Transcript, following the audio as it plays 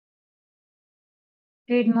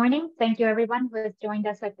Good morning. Thank you everyone who has joined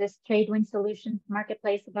us at this Tradewind Solutions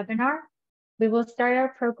Marketplace webinar. We will start our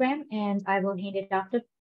program and I will hand it off to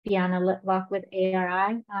Fiona Litlock with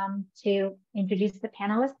ARI to introduce the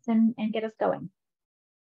panelists and get us going.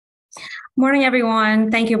 Morning, everyone.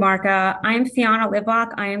 Thank you, Marka. I'm Fiona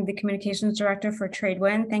Libach. I am the Communications Director for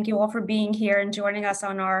Tradewind. Thank you all for being here and joining us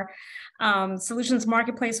on our Solutions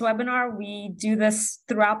Marketplace webinar. We do this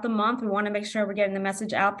throughout the month. We want to make sure we're getting the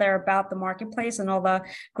message out there about the marketplace and all the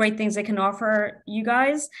great things it can offer you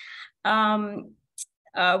guys.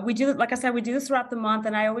 We do, like I said, we do this throughout the month,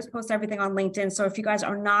 and I always post everything on LinkedIn. So if you guys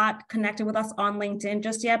are not connected with us on LinkedIn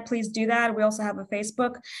just yet, please do that. We also have a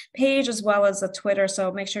Facebook page as well as a Twitter.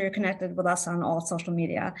 So make sure you're connected with us on all social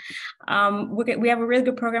media. We have a really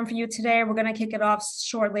good program for you today. We're going to kick it off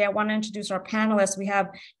shortly. I want to introduce our panelists. We have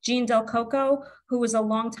Gene Del Coco, who is a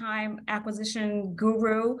longtime acquisition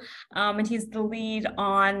guru, and he's the lead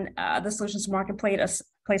on the Solutions Marketplace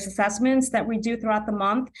assessments that we do throughout the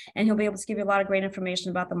month, and he'll be able to give you a lot of great information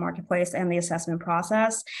about the marketplace and the assessment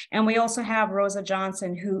process. And we also have Rosa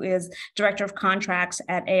Johnson, who is Director of Contracts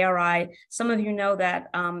at ARI. Some of you know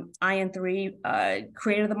that IN3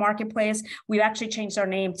 created the marketplace. We've actually changed our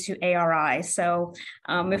name to ARI. So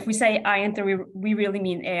if we say IN3, we really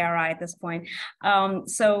mean ARI at this point.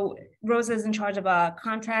 So Rosa is in charge of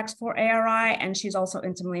contracts for ARI, and she's also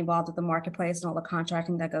intimately involved with the marketplace and all the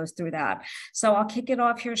contracting that goes through that. So I'll kick it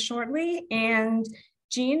off here shortly. And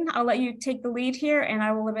Gene, I'll let you take the lead here, and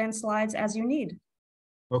I will advance slides as you need.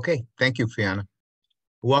 Okay, thank you, Fiona.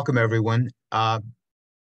 Welcome, everyone. I'm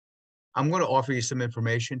going to offer you some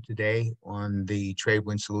information today on the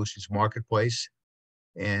Tradewind Solutions Marketplace.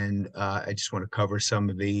 And I just want to cover some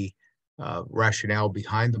of the rationale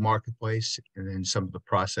behind the marketplace and then some of the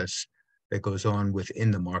process that goes on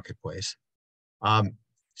within the marketplace.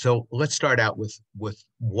 So let's start out with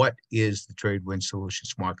what is the Tradewind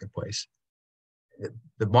Solutions Marketplace.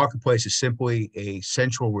 The marketplace is simply a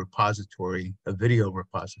central repository, a video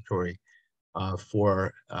repository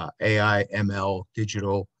for AI, ML,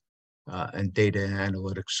 digital, and data and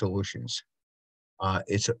analytics solutions.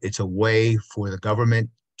 It's a way for the government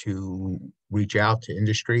to reach out to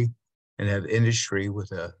industry and have industry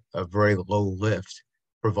with a very low lift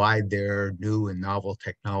provide their new and novel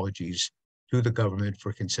technologies to the government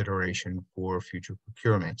for consideration for future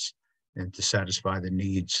procurements and to satisfy the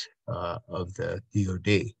needs of the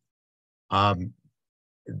DoD.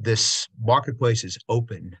 This marketplace is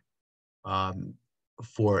open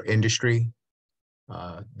for industry,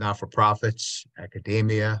 not-for-profits,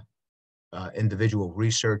 academia, individual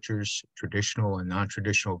researchers, traditional and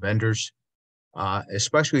non-traditional vendors,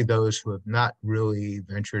 especially those who have not really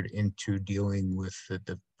ventured into dealing with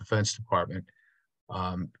the Defense Department,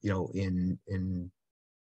 in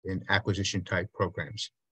acquisition type programs.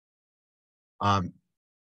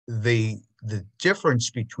 The difference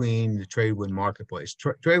between the Tradewind Marketplace,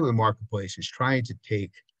 Tradewind Marketplace is trying to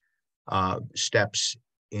take steps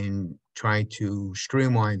in trying to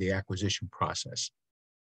streamline the acquisition process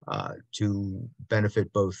to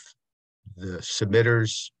benefit both the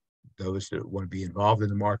submitters, those that want to be involved in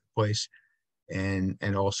the marketplace,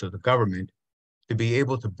 and also the government, to be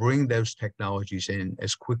able to bring those technologies in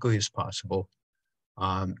as quickly as possible,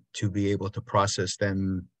 to be able to process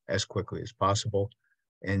them as quickly as possible,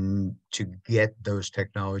 and to get those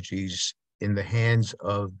technologies in the hands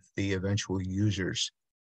of the eventual users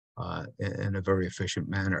in a very efficient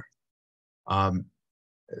manner.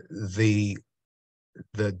 The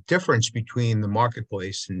difference between the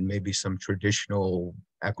marketplace and maybe some traditional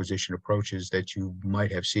acquisition approaches that you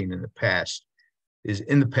might have seen in the past is,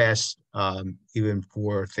 in the past, even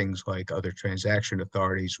for things like other transaction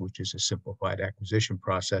authorities, which is a simplified acquisition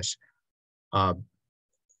process,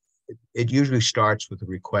 it usually starts with a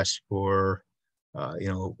request for,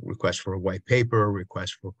 request for a white paper,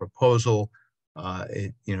 request for a proposal.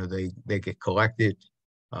 They get collected,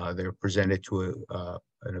 they're presented to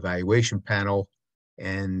an evaluation panel,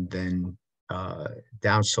 and then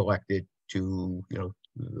down selected to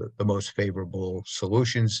the most favorable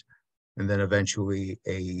solutions, and then eventually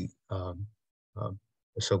a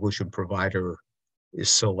solution provider is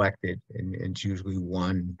selected, and it's usually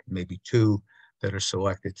one, maybe two, that are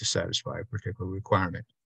selected to satisfy a particular requirement.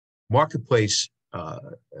 Marketplace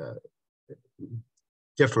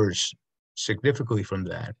differs significantly from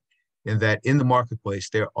that, in that in the marketplace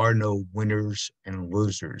there are no winners and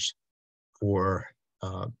losers for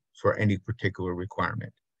any particular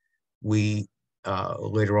requirement. We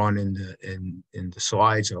later on in the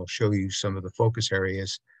slides, I'll show you some of the focus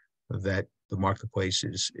areas that the marketplace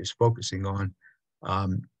is focusing on.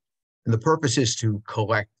 And the purpose is to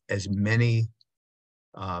collect as many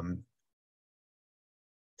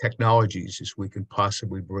technologies as we can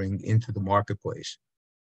possibly bring into the marketplace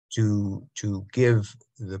to give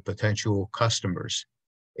the potential customers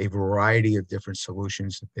a variety of different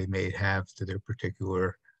solutions that they may have to their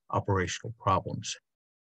particular operational problems.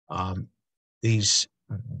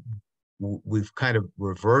 We've kind of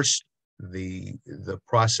reversed the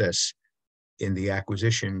process in the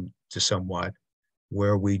acquisition to somewhat,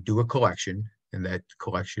 where we do a collection, and that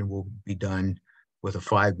collection will be done with a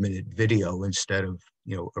 5-minute video instead of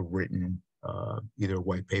a written either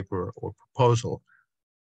white paper or proposal,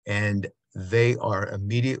 and they are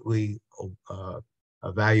immediately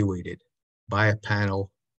evaluated by a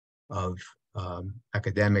panel of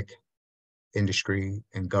academic, industry,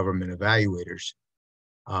 and government evaluators,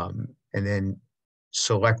 and then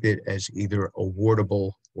selected as either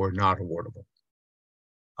awardable or not awardable.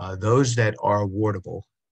 Those that are awardable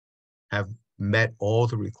have met all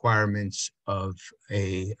the requirements of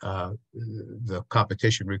the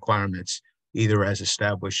competition requirements, either as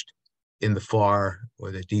established in the FAR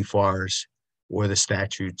or the DFARs or the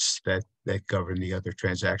statutes that govern the other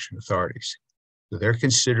transaction authorities. So they're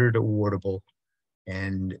considered awardable,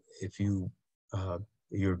 and if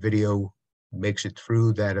your video makes it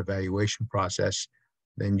through that evaluation process,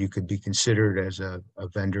 then you could be considered as a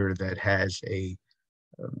vendor that has a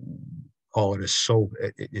call it a sole,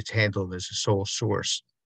 it's handled as a sole source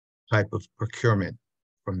type of procurement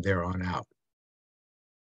from there on out.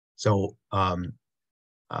 So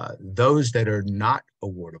those that are not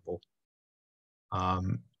awardable,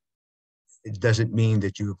 it doesn't mean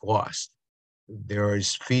that you have lost. There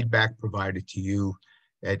is feedback provided to you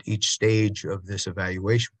at each stage of this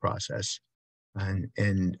evaluation process, and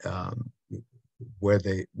where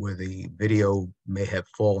the video may have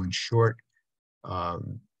fallen short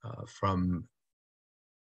from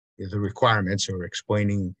the requirements or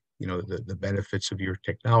explaining the benefits of your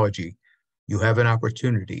technology, you have an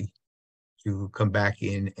opportunity to come back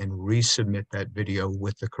in and resubmit that video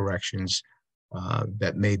with the corrections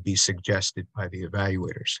that may be suggested by the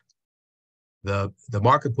evaluators. The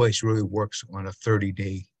marketplace really works on a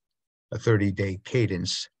 30-day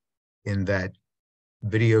cadence, in that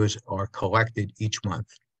videos are collected each month.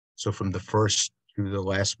 So from the first to the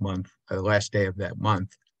last last day of that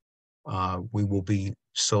month, we will be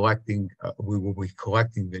collecting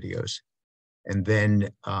videos. And then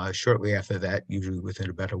shortly after that, usually within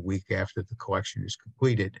about a week after the collection is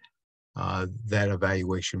completed, that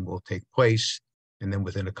evaluation will take place. And then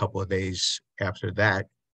within a couple of days after that,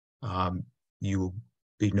 you will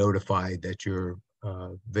be notified that your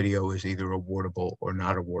video is either awardable or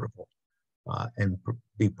not awardable, and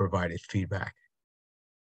be provided feedback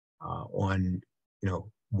on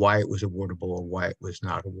why it was awardable or why it was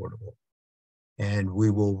not awardable. And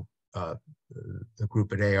we will, the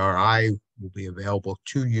group at ARI will be available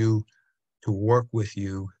to you to work with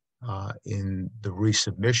you in the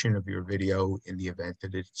resubmission of your video in the event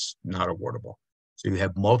that it's not awardable. So you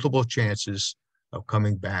have multiple chances of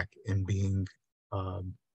coming back and being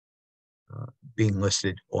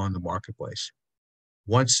listed on the marketplace.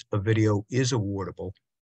 Once a video is awardable,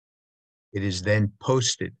 it is then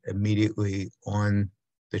posted immediately on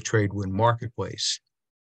the Tradewind Marketplace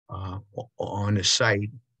on a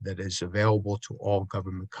site that is available to all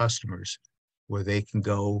government customers, where they can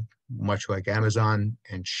go, much like Amazon,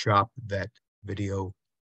 and shop that video,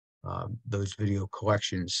 those video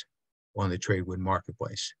collections on the Tradewind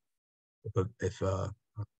Marketplace. If a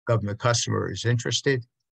government customer is interested,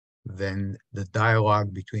 then the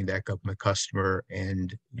dialogue between that government customer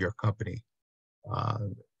and your company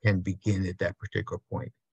can begin at that particular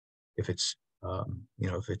point. If it's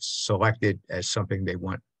if it's selected as something they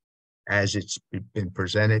want as it's been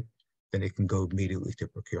presented, then it can go immediately to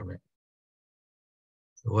procurement.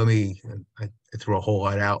 So I threw a whole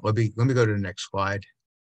lot out. Let me go to the next slide.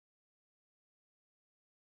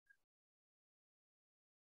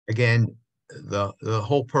 Again, the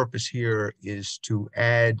whole purpose here is to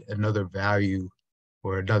add another value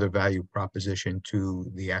or another value proposition to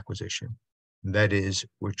the acquisition. And that is,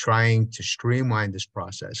 we're trying to streamline this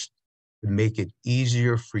process to make it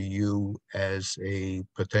easier for you as a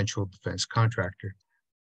potential defense contractor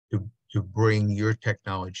to bring your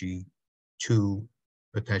technology to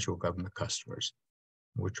potential government customers.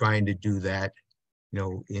 We're trying to do that,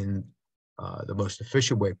 in the most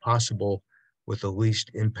efficient way possible, with the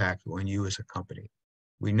least impact on you as a company.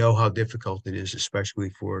 We know how difficult it is,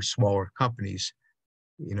 especially for smaller companies,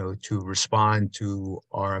 to respond to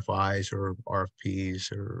RFIs or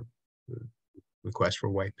RFPs or requests for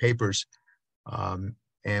white papers.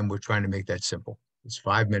 And we're trying to make that simple. It's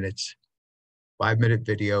 5 minutes, 5-minute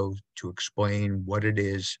video to explain what it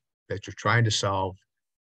is that you're trying to solve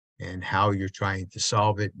and how you're trying to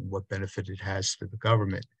solve it and what benefit it has to the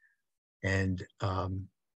government. And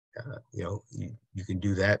you know, you can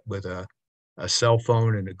do that with a cell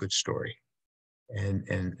phone and a good story.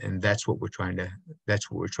 And that's what we're trying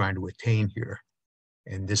to attain here.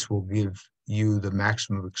 And this will give you the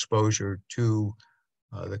maximum exposure to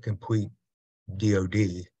the complete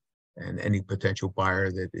DoD and any potential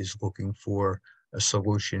buyer that is looking for a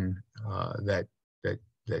solution that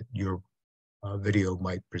your video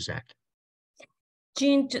might present.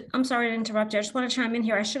 Jean, I'm sorry to interrupt you. I just want to chime in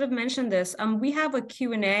here. I should have mentioned this. We have a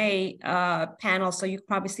Q&A panel, so you can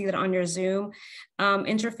probably see that on your Zoom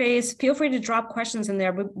interface. Feel free to drop questions in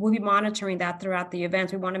there. We'll be monitoring that throughout the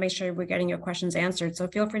event. We want to make sure we're getting your questions answered. So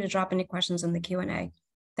feel free to drop any questions in the Q&A.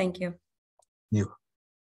 Thank you.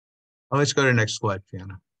 Oh, let's go to the next slide,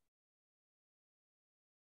 Fiona.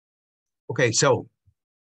 Okay, so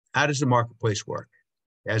how does the marketplace work?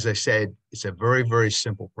 As I said, it's a very, very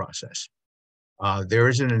simple process. There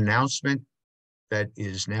is an announcement that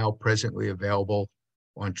is now presently available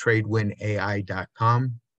on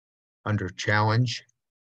tradewinai.com under challenge.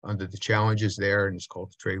 Under the challenges there, and it's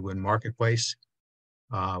called the Tradewind Marketplace.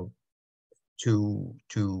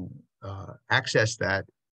 To access that,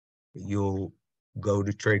 you'll go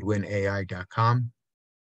to tradewinai.com.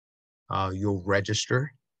 You'll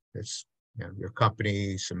register. That's your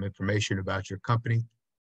company, some information about your company.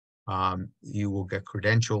 You will get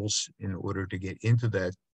credentials in order to get into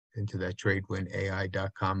that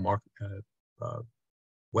tradewinai.com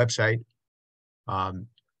website.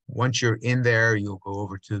 Once you're in there, you'll go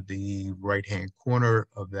over to the right-hand corner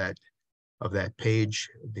of that page,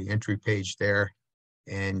 the entry page there,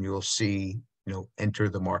 and you'll see, enter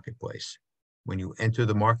the marketplace. When you enter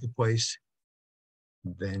the marketplace,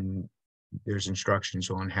 then there's instructions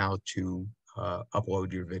on how to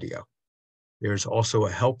upload your video. There's also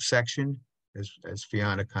a help section, as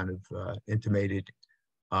Fiona kind of intimated,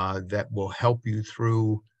 that will help you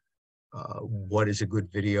through what is a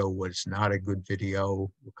good video, what's not a good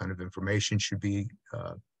video, what kind of information should be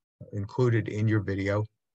included in your video.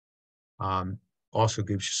 Also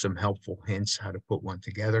gives you some helpful hints how to put one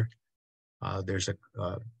together. There's a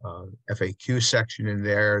FAQ section in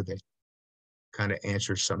there that kind of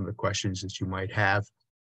answers some of the questions that you might have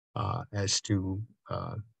as to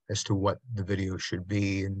what the video should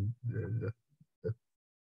be, and the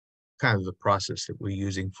kind of the process that we're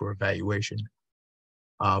using for evaluation.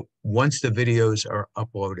 Once the videos are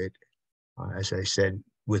uploaded, as I said,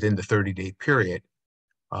 within the 30-day period,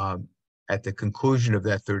 at the conclusion of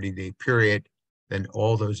that 30-day period, then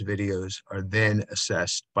all those videos are then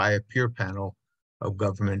assessed by a peer panel of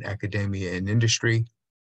government, academia, and industry.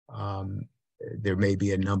 There may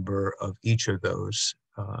be a number of each of those,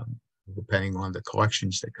 depending on the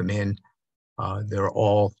collections that come in. They're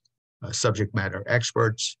all subject matter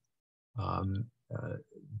experts.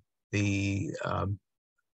 The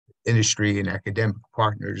industry and academic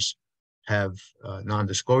partners have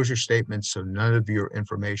non-disclosure statements, so none of your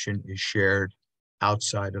information is shared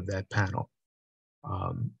outside of that panel.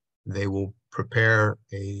 They will prepare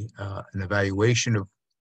an evaluation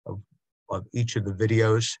of each of the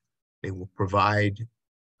videos. They will provide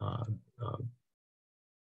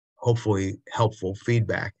hopefully helpful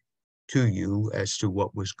feedback to you as to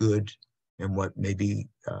what was good and what maybe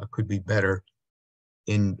could be better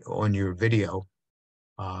on your video,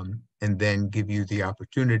 and then give you the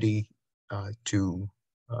opportunity to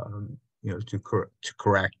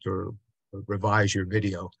correct or revise your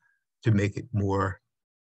video to make it more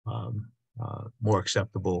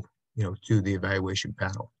acceptable, to the evaluation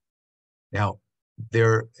panel. Now,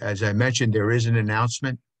 as I mentioned, there is an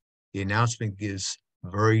announcement. The announcement gives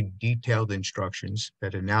very detailed instructions.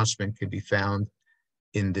 That announcement can be found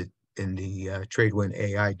in the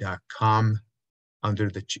tradewinai.com under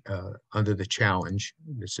the challenge.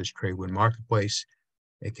 This is Tradewind Marketplace.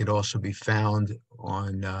 It could also be found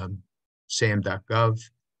on sam.gov,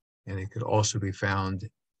 and it could also be found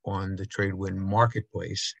on the Tradewind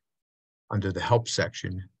Marketplace under the help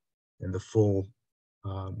section, and the full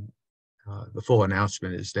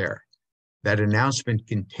announcement is there. That announcement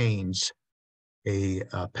contains a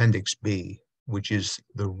Appendix B, which is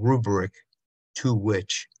the rubric to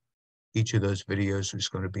which each of those videos is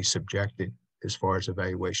going to be subjected as far as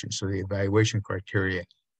evaluation. So the evaluation criteria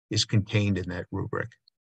is contained in that rubric.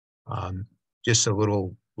 Just a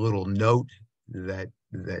little note that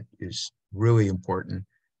is really important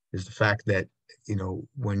is the fact that,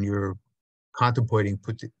 when you're contemplating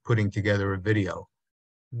putting together a video,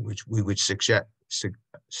 which we would suggest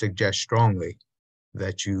strongly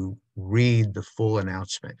that you read the full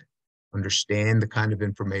announcement, understand the kind of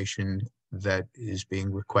information that is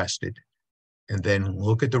being requested, and then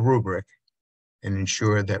look at the rubric and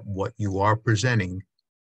ensure that what you are presenting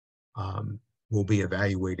will be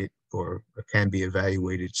evaluated or can be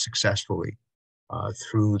evaluated successfully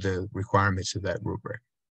through the requirements of that rubric.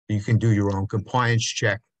 You can do your own compliance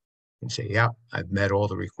check and say, yeah, I've met all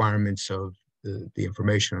the requirements of the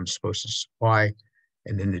information I'm supposed to supply.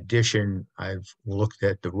 And in addition, I've looked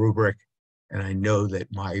at the rubric and I know that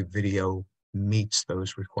my video meets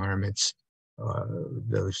those requirements,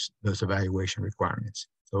 those evaluation requirements.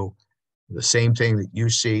 So the same thing that you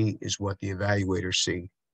see is what the evaluators see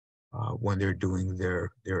when they're doing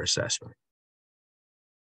their assessment.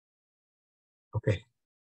 Okay,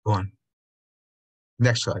 go on.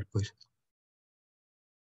 Next slide, please.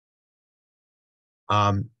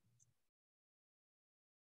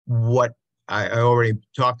 What I already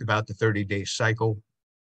talked about, the 30-day cycle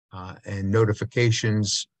and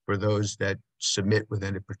notifications for those that submit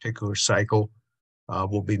within a particular cycle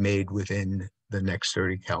will be made within the next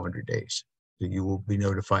 30 calendar days. So you will be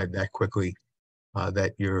notified that quickly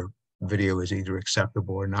that your video is either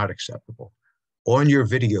acceptable or not acceptable. On your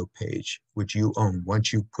video page, which you own,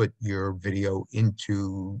 once you put your video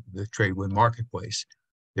into the Tradewind Marketplace,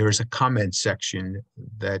 there is a comment section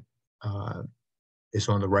that is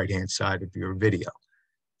on the right-hand side of your video.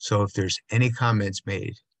 So if there's any comments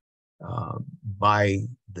made by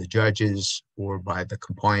the judges or by the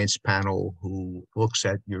compliance panel who looks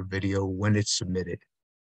at your video when it's submitted,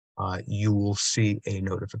 you will see a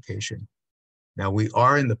notification. Now, we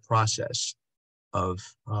are in the process of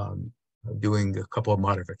doing a couple of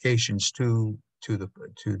modifications to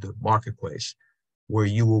the marketplace, where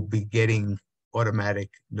you will be getting automatic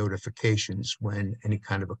notifications when any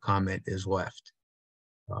kind of a comment is left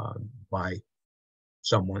by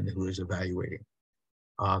someone who is evaluating.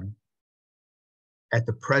 At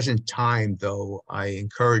the present time, though, I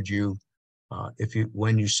encourage you,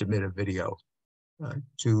 when you submit a video,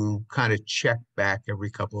 to kind of check back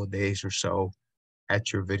every couple of days or so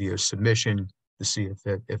at your video submission to see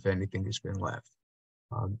if anything has been left.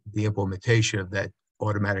 The implementation of that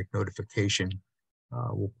automatic notification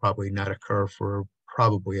will probably not occur for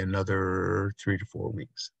probably another 3 to 4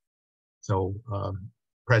 weeks. So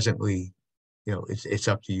presently, it's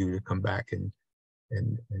up to you to come back and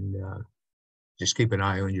just keep an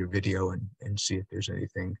eye on your video and see if there's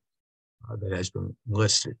anything that has been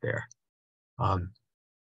listed there.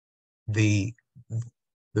 The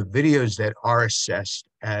videos that are assessed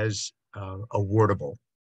as awardable,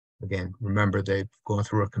 again, remember they've gone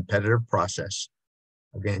through a competitive process.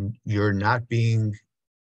 Again, you're not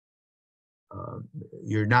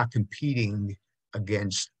competing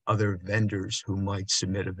against other vendors who might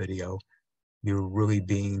submit a video. You're really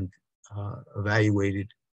being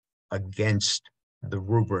evaluated against the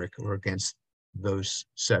rubric or against those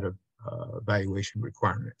set of evaluation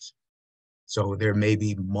requirements. So there may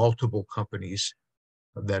be multiple companies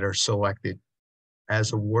that are selected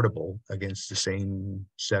as awardable against the same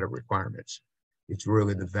set of requirements. It's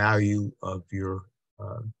really the value of your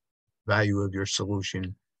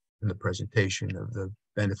solution and the presentation of the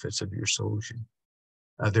benefits of your solution.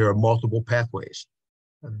 There are multiple pathways.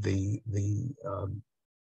 The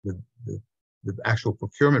actual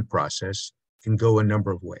procurement process can go a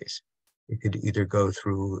number of ways. It could either go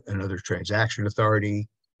through another transaction authority.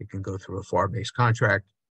 It can go through a FAR-based contract.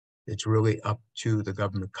 It's really up to the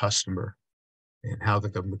government customer and how the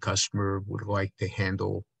government customer would like to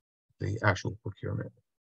handle the actual procurement.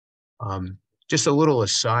 Just a little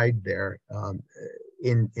aside there,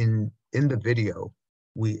 in the video,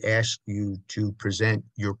 we ask you to present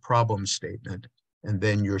your problem statement and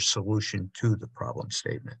then your solution to the problem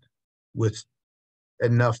statement with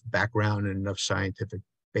enough background and enough scientific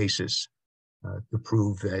basis to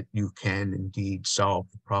prove that you can indeed solve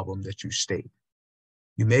the problem that you state.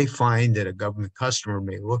 You may find that a government customer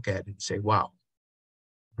may look at it and say, wow,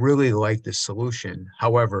 really like this solution.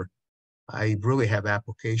 However, I really have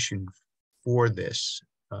application for this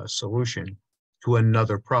solution to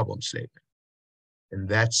another problem statement. And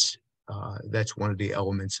that's one of the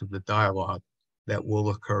elements of the dialogue that will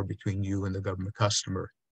occur between you and the government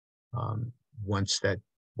customer once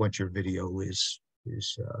your video is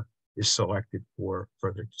selected for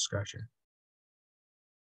further discussion.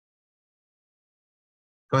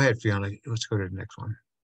 Go ahead, Fiona. Let's go to the next one.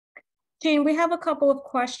 Jane, we have a couple of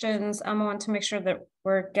questions I want to make sure that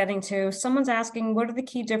we're getting to. Someone's asking, what are the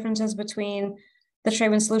key differences between the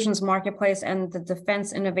Tradewind Solutions Marketplace and the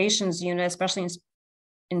Defense Innovations Unit, especially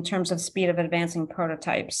in terms of speed of advancing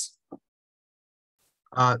prototypes?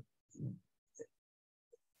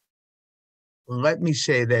 Let me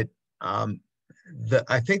say that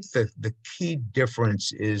I think the key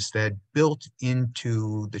difference is that built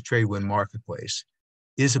into the Tradewind Marketplace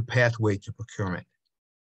is a pathway to procurement.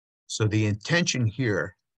 So the intention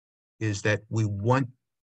here is that we want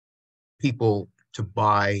people to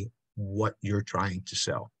buy what you're trying to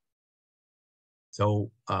sell.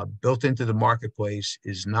 So built into the marketplace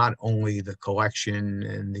is not only the collection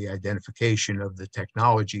and the identification of the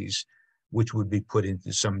technologies, which would be put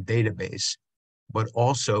into some database, but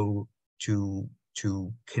also to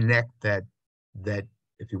connect that,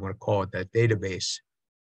 if you want to call it that database,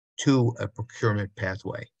 to a procurement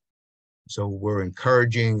pathway. So we're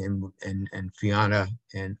encouraging, and Fiona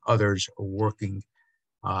and others are working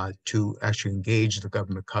to actually engage the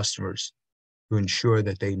government customers to ensure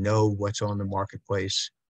that they know what's on the marketplace,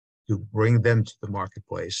 to bring them to the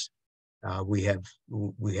marketplace. We have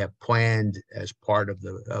planned, as part of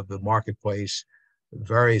the marketplace,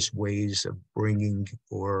 various ways of bringing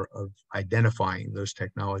or of identifying those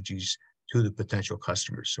technologies to the potential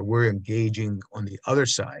customers. So we're engaging on the other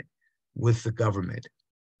side with the government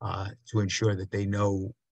to ensure that they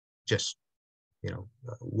know just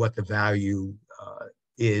what the value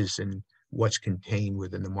is and what's contained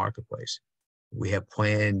within the marketplace. We have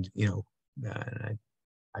planned,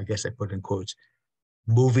 I guess I put in quotes,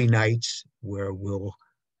 movie nights where we'll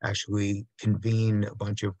actually convene a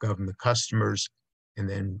bunch of government customers and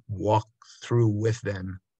then walk through with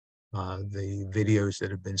them the videos that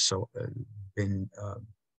have been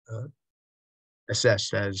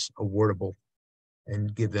assessed as awardable,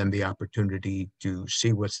 and give them the opportunity to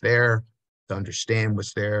see what's there, to understand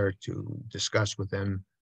what's there, to discuss with them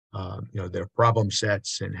their problem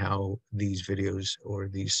sets and how these videos or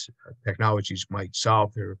these technologies might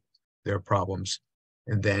solve their problems,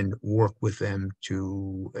 and then work with them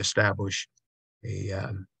to establish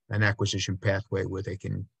an acquisition pathway where they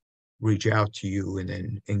can reach out to you and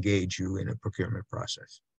then engage you in a procurement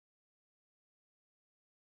process.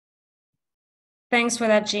 Thanks for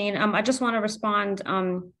that, Gene. I just want to respond.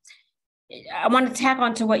 I want to tack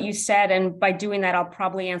on to what you said, and by doing that, I'll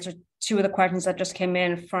probably answer two of the questions that just came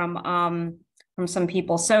in from some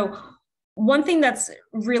people. So one thing that's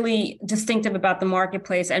really distinctive about the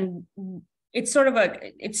marketplace, and it's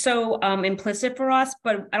so implicit for us,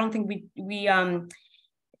 but I don't think we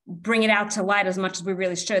bring it out to light as much as we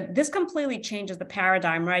really should. This completely changes the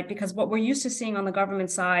paradigm, right? Because what we're used to seeing on the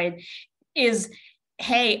government side is,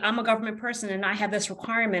 hey, I'm a government person and I have this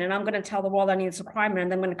requirement, and I'm going to tell the world I need this requirement,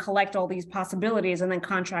 and then I'm going to collect all these possibilities and then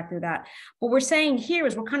contract through that. What we're saying here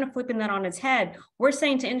is we're kind of flipping that on its head. We're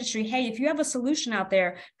saying to industry, hey, if you have a solution out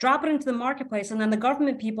there, drop it into the marketplace, and then the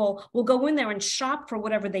government people will go in there and shop for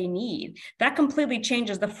whatever they need. That completely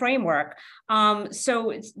changes the framework.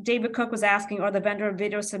 So David Cook was asking, are the vendor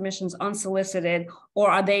video submissions unsolicited, or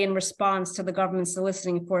are they in response to the government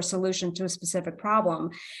soliciting for a solution to a specific problem?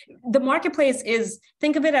 The marketplace is,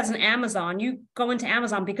 think of it as an Amazon. You go into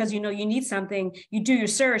Amazon because you need something, you do your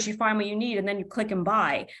search, you find what you need, and then you click and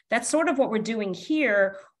buy. That's sort of what we're doing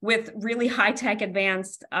here with really high-tech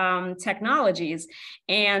advanced technologies.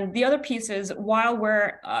 And the other piece is, while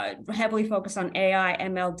we're heavily focused on AI,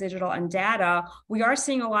 ML, digital, and data, we are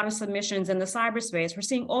seeing a lot of submissions in the cyberspace. We're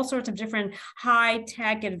seeing all sorts of different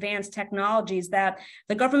high-tech advanced technologies that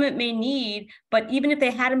the government may need, but even if they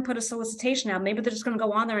hadn't put a solicitation out, maybe they're just going to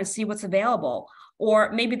go on there and see what's available.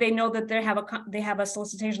 Or maybe they know that they have a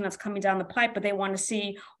solicitation that's coming down the pipe, but they want to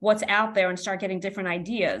see what's out there and start getting different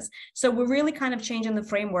ideas. So we're really kind of changing the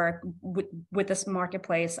framework with this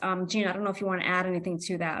marketplace. Gene, I don't know if you want to add anything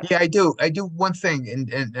to that. Yeah, I do. I do one thing,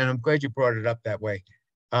 and I'm glad you brought it up that way.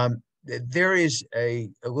 There is a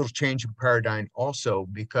little change in paradigm also,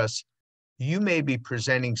 because you may be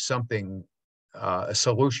presenting something, a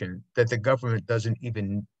solution that the government doesn't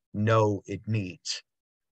even know it needs.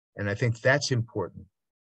 And I think that's important.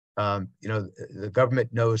 The government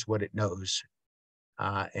knows what it knows.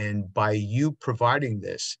 And by you providing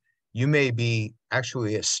this, you may be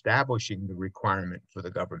actually establishing the requirement for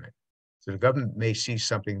the government. So the government may see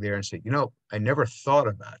something there and say, I never thought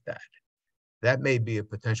about that. That may be a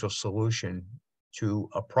potential solution to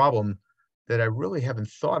a problem that I really haven't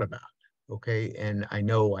thought about. Okay. And I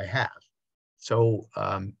know I have. So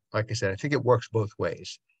like I said, I think it works both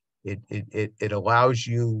ways. It allows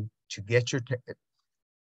you to get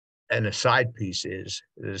and a side piece is,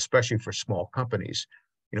 especially for small companies,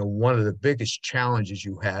 one of the biggest challenges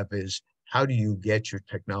you have is, how do you get your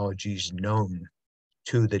technologies known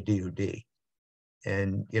to the DoD?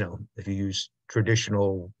 And, if you use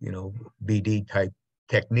traditional, BD type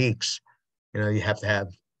techniques, you have to have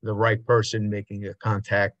the right person making a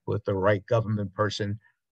contact with the right government person.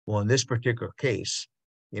 Well, in this particular case,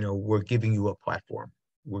 we're giving you a platform.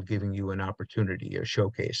 we're giving you an opportunity, a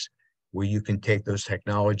showcase, where you can take those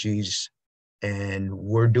technologies, and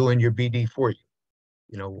we're doing your BD for you.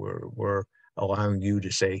 You know, we're allowing you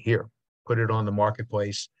to say, here, put it on the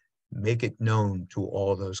marketplace, make it known to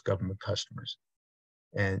all those government customers.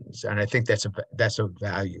 And I think that's a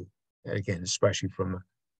value, again, especially from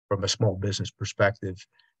a small business perspective,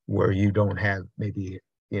 where you don't have maybe,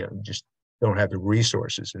 just don't have the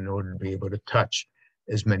resources in order to be able to touch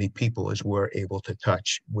as many people as we're able to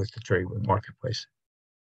touch with the Tradewind Marketplace.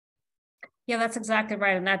 Yeah, that's exactly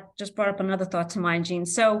right. And that just brought up another thought to mind, Gene.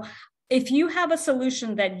 So if you have a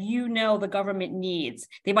solution that the government needs,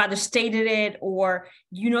 they've either stated it or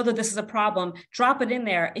that this is a problem, drop it in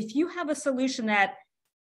there. If you have a solution that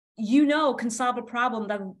can solve a problem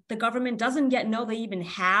that the government doesn't yet know they even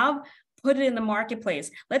have, put it in the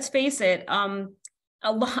marketplace. Let's face it,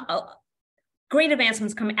 great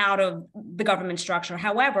advancements come out of the government structure.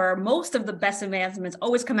 However, most of the best advancements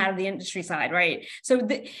always come out of the industry side, right? So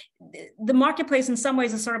the marketplace in some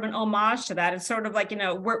ways is sort of an homage to that. It's sort of like,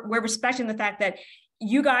 we're respecting the fact that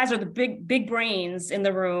you guys are the big brains in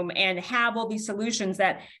the room and have all these solutions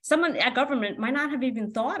that someone at government might not have even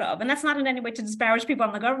thought of. And that's not in any way to disparage people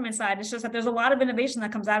on the government side. It's just that there's a lot of innovation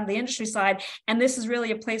that comes out of the industry side. And this is really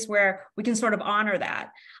a place where we can sort of honor that.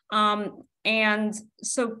 And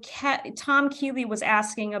so Tom Keeley was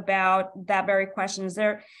asking about that very question.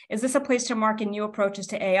 Is this a place to market new approaches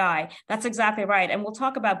to AI? That's exactly right. And we'll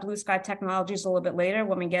talk about blue sky technologies a little bit later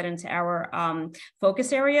when we get into our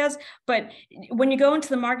focus areas. But when you go into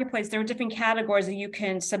the marketplace, there are different categories that you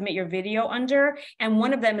can submit your video under. And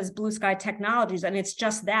one of them is blue sky technologies. And it's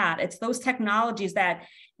just that. It's those technologies that,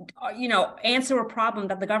 answer a problem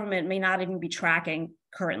that the government may not even be tracking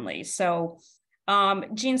currently. So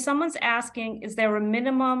Gene, someone's asking, is there a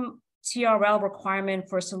minimum TRL requirement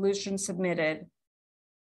for a solution submitted?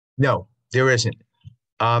 No, there isn't.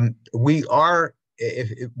 When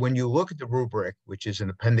you look at the rubric, which is an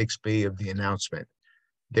Appendix B of the announcement,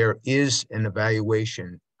 there is an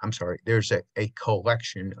evaluation, there's a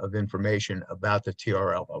collection of information about the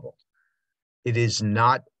TRL level. It is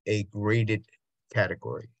not a graded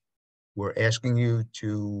category. We're asking you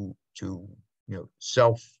to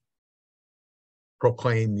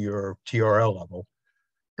self-proclaim your TRL level.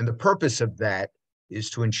 And the purpose of that is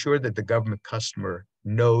to ensure that the government customer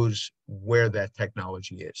knows where that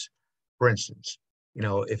technology is. For instance,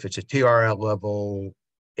 if it's a TRL level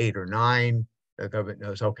 8 or 9, the government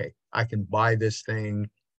knows, okay, I can buy this thing.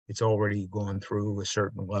 It's already gone through a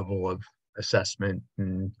certain level of assessment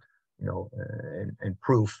and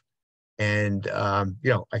proof, and I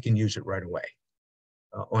can use it right away.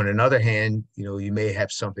 On another hand, you may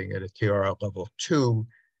have something at a TRL level 2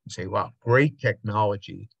 and say, wow, great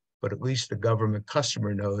technology, but at least the government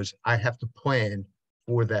customer knows I have to plan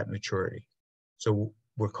for that maturity. So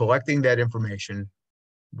we're collecting that information,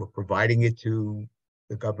 we're providing it to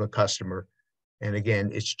the government customer. And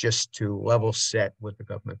again, it's just to level set with the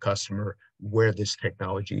government customer where this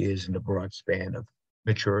technology is in the broad span of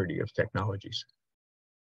maturity of technologies.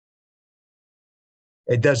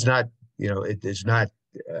 It does not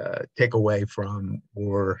take away from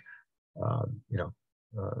your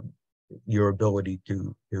ability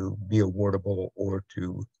to be awardable or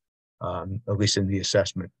to at least in the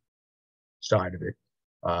assessment side of it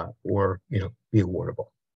or be awardable.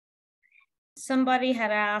 Somebody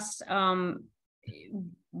had asked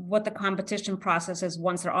what the competition process is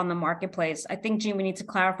once they're on the marketplace. I think, Gene, we need to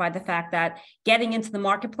clarify the fact that getting into the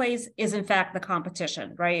marketplace is in fact the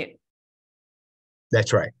competition, right?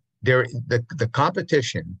 That's right. The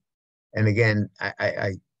competition, and again,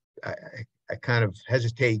 I kind of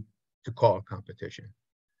hesitate to call it competition.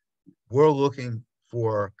 We're looking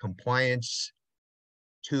for compliance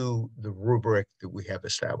to the rubric that we have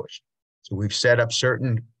established. So we've set up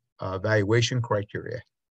certain evaluation criteria,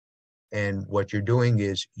 and what you're doing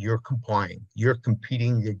is you're complying. You're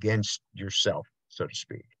competing against yourself, so to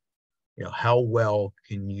speak. How well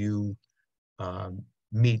can you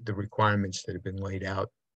meet the requirements that have been laid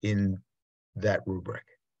out in that rubric?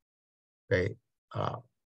 Okay.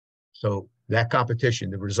 So that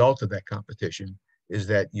competition, the result of that competition is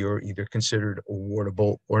that you're either considered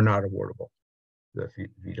awardable or not awardable. So if you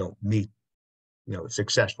don't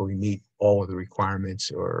successfully meet all of the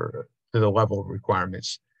requirements or to the level of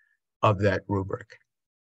requirements of that rubric.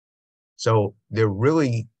 So they're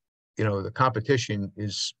really, the competition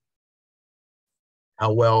is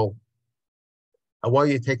how well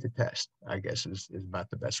you take the test, I guess, is about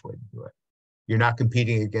the best way to do it. You're not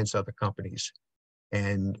competing against other companies.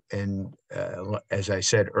 And as I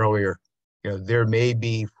said earlier, there may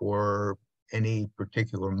be for any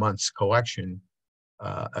particular month's collection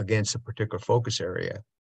against a particular focus area,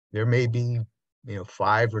 There may be,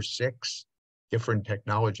 5 or 6 different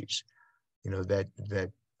technologies, that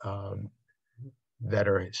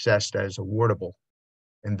are assessed as awardable,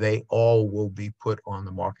 and they all will be put on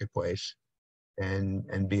the marketplace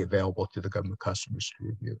and be available to the government customers to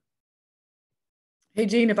review. Hey,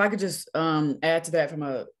 Gene, if I could just add to that from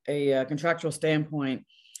a contractual standpoint,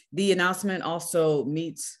 the announcement also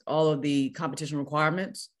meets all of the competition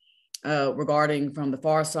requirements regarding from the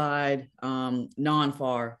FAR side,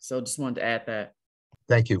 non-FAR. So just wanted to add that.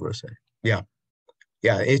 Thank you, Rosa. Yeah.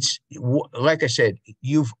 It's like I said,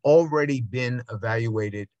 you've already been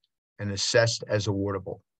evaluated and assessed as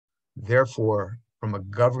awardable. Therefore, from a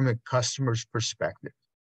government customer's perspective,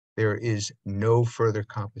 there is no further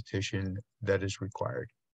competition that is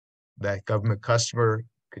required. That government customer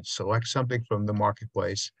could select something from the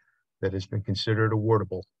marketplace that has been considered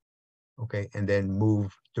awardable, okay, and then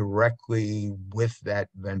move directly with that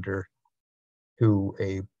vendor to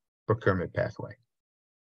a procurement pathway.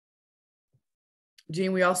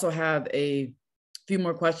 Gene, we also have a few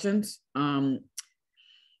more questions.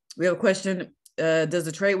 We have a question, does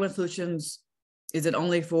the Tradewind Solutions, is it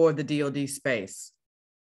only for the DoD space?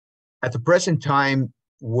 At the present time,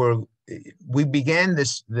 we began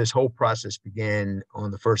this whole process began on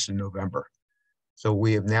the 1st of November. So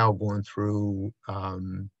we have now gone through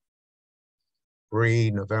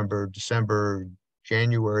November, December,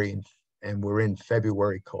 January, and we're in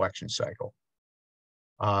February collection cycle.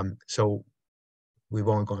 So we've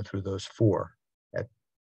only gone through those 4.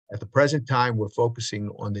 At the present time, we're focusing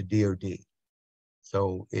on the DoD.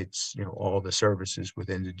 So it's, all the services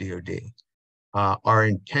within the DoD. Our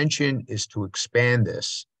intention is to expand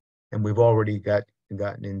this, and we've already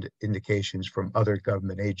gotten indications from other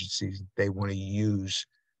government agencies that they want to use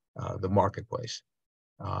the marketplace.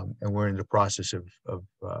 And we're in the process of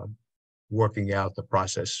working out the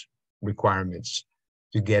process requirements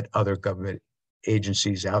to get other government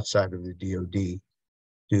agencies outside of the DoD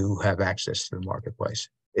to have access to the marketplace.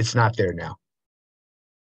 It's not there now.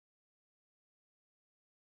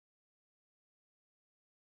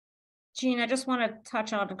 Gene, I just want to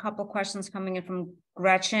touch on a couple of questions coming in from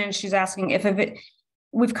Gretchen. She's asking if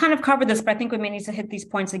we've kind of covered this, but I think we may need to hit these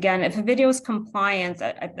points again. If a video is compliant,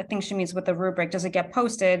 I think she means with the rubric, does it get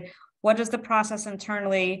posted? What is the process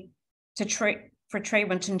internally for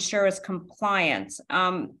Tradewind to ensure it's compliant?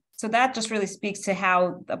 So that just really speaks to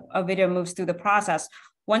how a video moves through the process.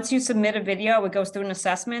 Once you submit a video, it goes through an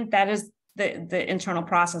assessment. That is the internal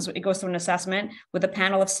process. It goes through an assessment with a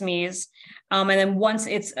panel of SMEs. And then once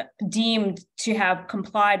it's deemed to have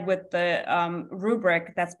complied with the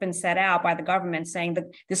rubric that's been set out by the government, saying that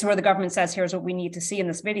this is where the government says, here's what we need to see in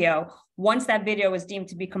this video. Once that video is deemed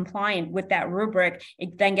to be compliant with that rubric,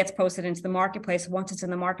 it then gets posted into the marketplace. Once it's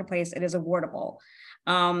in the marketplace, it is awardable.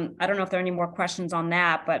 I don't know if there are any more questions on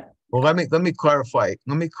that, but. Well, let me clarify.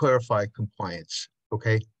 Let me clarify compliance,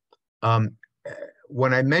 okay?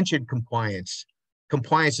 When I mentioned compliance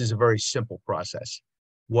is a very simple process.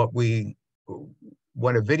 When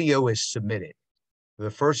a video is submitted, the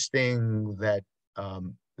first thing that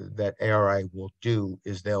ARI will do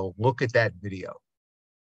is they'll look at that video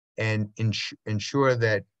and ensure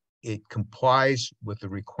that it complies with the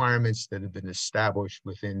requirements that have been established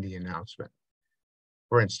within the announcement.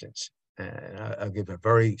 For instance, I'll give a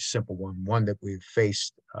very simple one that we've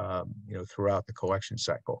faced throughout the collection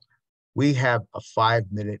cycle. We have a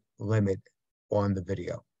 5-minute limit on the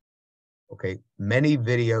video. Okay, many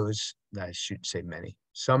videos, I shouldn't say many,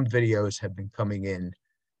 some videos have been coming in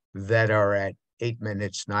that are at 8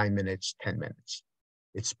 minutes, 9 minutes, 10 minutes.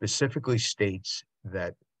 It specifically states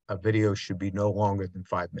that a video should be no longer than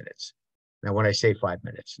 5 minutes. Now, when I say 5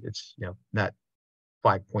 minutes, it's not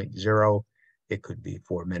 5.0. It could be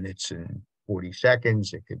 4 minutes and 40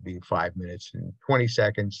 seconds. It could be 5 minutes and 20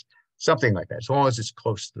 seconds. Something like that, as long as it's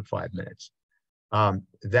close to 5 minutes.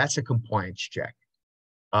 That's a compliance check.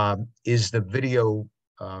 Is the video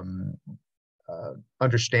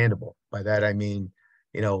understandable? By that I mean,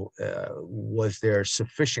 was there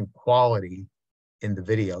sufficient quality in the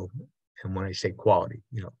video? And when I say quality,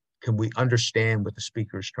 can we understand what the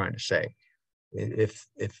speaker is trying to say? If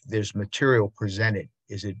there's material presented,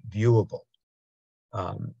 is it viewable?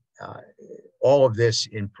 All of this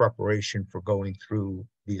in preparation for going through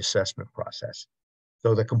the assessment process.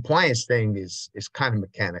 So the compliance thing is kind of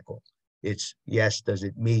mechanical. It's yes, does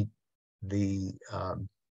it meet the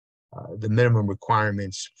minimum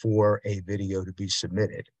requirements for a video to be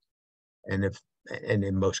submitted? And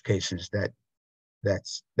in most cases that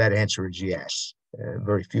answer is yes.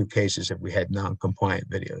 Very few cases have we had non-compliant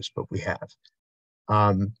videos, but we have.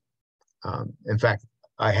 In fact,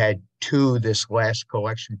 I had 2 this last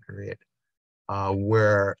collection period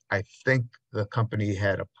where I think the company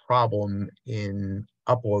had a problem in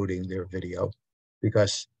uploading their video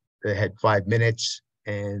because they had 5 minutes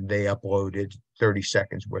and they uploaded 30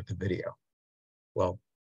 seconds worth of video. Well,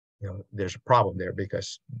 there's a problem there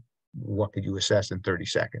because what could you assess in 30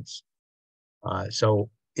 seconds? So,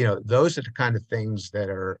 those are the kind of things that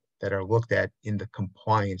are looked at in the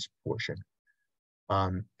compliance portion.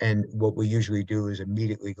 And what we usually do is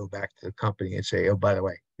immediately go back to the company and say, oh, by the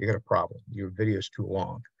way, you got a problem. Your video is too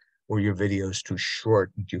long or your video is too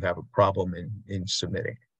short and you have a problem in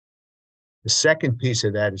submitting. The second piece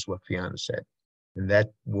of that is what Fiona said, and that's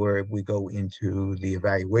where we go into the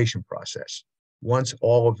evaluation process. Once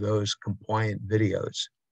all of those compliant videos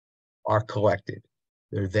are collected,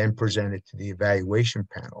 they're then presented to the evaluation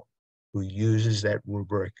panel, who uses that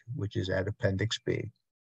rubric, which is at Appendix B,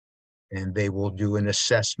 and they will do an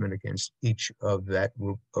assessment against each of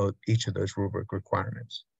those rubric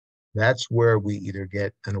requirements. That's where we either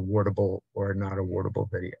get an awardable or a not awardable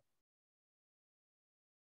video.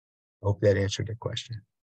 Hope that answered the question.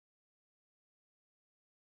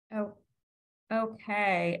 Oh,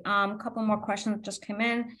 okay. A couple more questions just came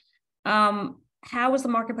in. How is the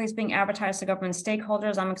marketplace being advertised to government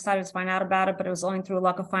stakeholders? I'm excited to find out about it, but it was only through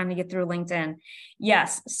luck of finding it through LinkedIn.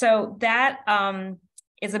 Yes, so that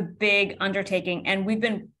is a big undertaking, and we've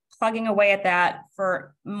been plugging away at that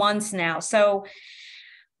for months now. So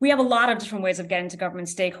we have a lot of different ways of getting to government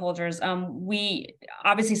stakeholders. We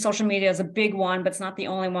obviously social media is a big one, but it's not the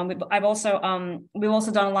only one. We've also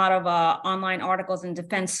done a lot of online articles in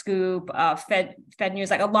Defense Scoop, Fed News,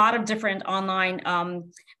 like a lot of different online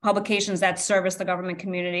publications that service the government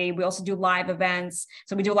community. We also do live events,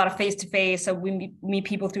 so we do a lot of face-to-face. So we meet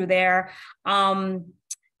people through there.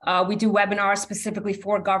 We do webinars specifically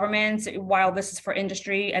for governments, while this is for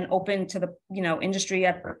industry and open to the industry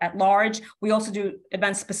at large. We also do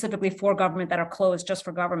events specifically for government that are closed just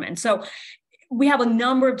for government. So we have a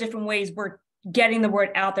number of different ways we're getting the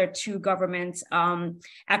word out there to government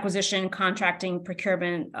acquisition, contracting,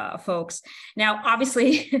 procurement folks. Now,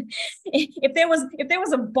 obviously, if there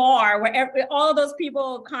was a bar where all of those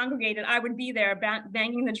people congregated, I would be there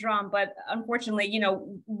banging the drum. But unfortunately,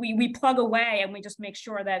 we plug away and we just make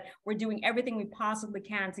sure that we're doing everything we possibly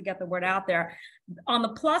can to get the word out there. On the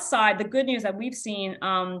plus side, the good news that we've seen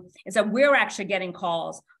is that we're actually getting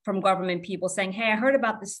calls from government people saying, hey, I heard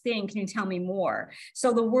about this thing. Can you tell me more?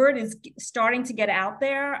 So the word is starting to get out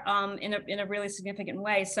there in a really significant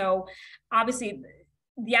way. So obviously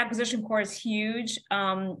the acquisition core is huge.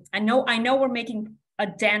 I know we're making a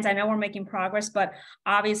dent. I know we're making progress, but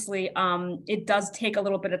obviously it does take a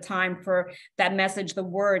little bit of time for that message, the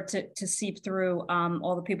word to seep through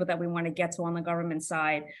all the people that we want to get to on the government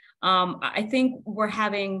side. I think we're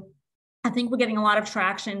getting a lot of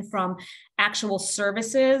traction from actual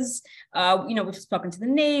services. We've spoken to the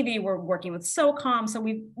Navy, we're working with SOCOM. So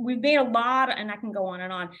we've made a lot, and I can go on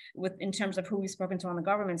and on in terms of who we've spoken to on the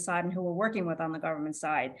government side and who we're working with on the government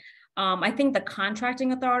side. I think the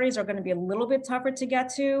contracting authorities are going to be a little bit tougher to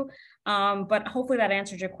get to, but hopefully that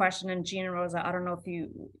answered your question. And Gina Rosa, I don't know if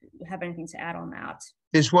you have anything to add on that.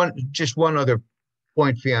 There's just one other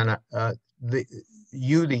point, Fiona.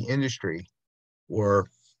 The industry, or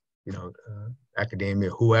academia,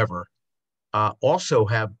 whoever, also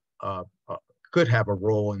could have a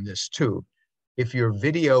role in this too. If your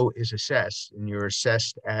video is assessed and you're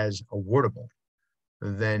assessed as awardable,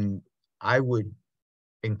 then I would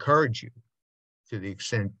encourage you, to the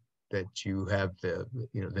extent that you have the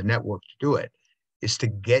network to do it, is to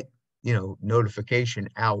get notification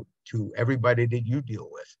out to everybody that you deal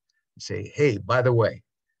with and say, hey, by the way,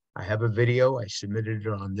 I have a video, I submitted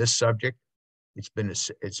it on this subject. It's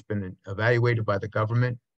been evaluated by the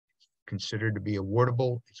government, considered to be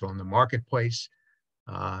awardable. It's on the marketplace.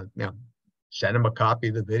 Send them a copy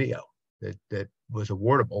of the video that was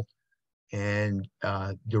awardable, and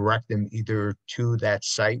direct them either to that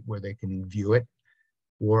site where they can view it,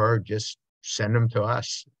 or just send them to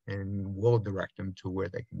us and we'll direct them to where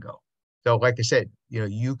they can go. So, like I said,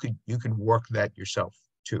 you can work that yourself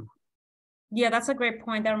too. Yeah, that's a great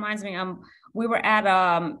point. That reminds me, we were at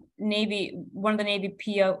one of the Navy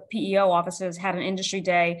PEO offices had an industry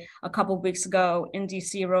day a couple of weeks ago in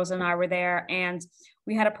DC. Rosa and I were there, and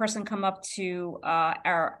we had a person come up to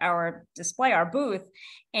our display, our booth,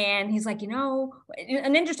 and he's like,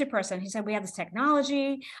 an industry person. He said, we have this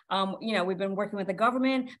technology, we've been working with the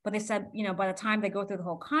government, but they said, by the time they go through the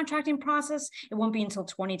whole contracting process, it won't be until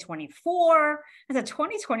 2024. I said,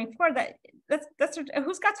 2024? That's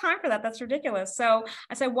who's got time for that? That's ridiculous. So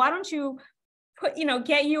I said, why don't you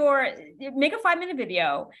make a 5-minute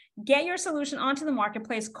video, get your solution onto the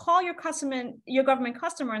marketplace, call your government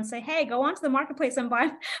customer and say, hey, go onto the marketplace and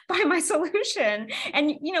buy my solution.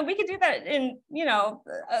 And, we could do that in,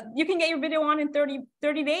 you can get your video on in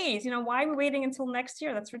 30 days. Why are we waiting until next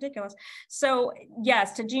year? That's ridiculous. So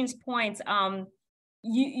yes, to Jean's point,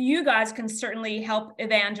 you guys can certainly help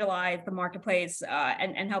evangelize the marketplace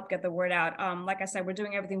and help get the word out. Like I said, we're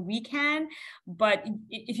doing everything we can, but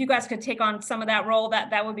if you guys could take on some of that role,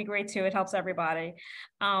 that would be great too. It helps everybody.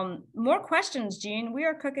 More questions, Jean. We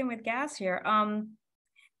are cooking with gas here.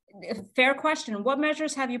 Fair question. What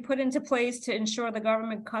measures have you put into place to ensure the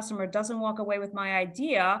government customer doesn't walk away with my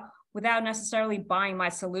idea without necessarily buying my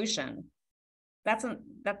solution?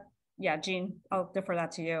 Yeah, Jean, I'll defer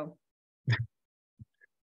that to you.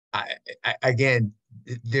 Again,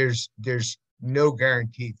 there's no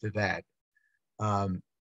guarantee to that, a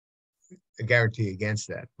guarantee against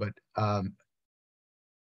that. But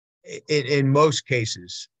in most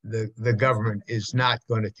cases, the government is not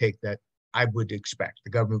going to take that. I would expect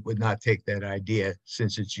the government would not take that idea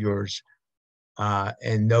since it's yours,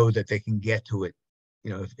 and know that they can get to it.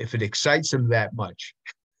 If it excites them that much,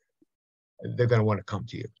 they're going to want to come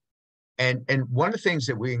to you. And one of the things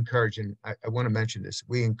that we encourage, and I want to mention this,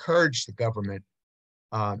 we encourage the government,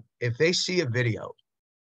 if they see a video,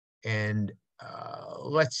 and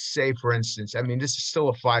let's say, for instance, I mean, this is still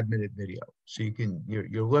a 5-minute video, so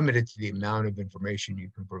you're limited to the amount of information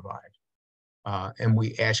you can provide. And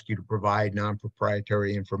we ask you to provide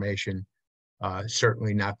non-proprietary information,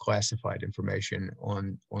 certainly not classified information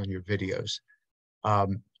on your videos.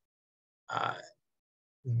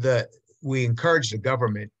 We encourage the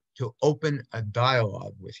government to open a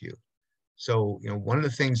dialogue with you. So, one of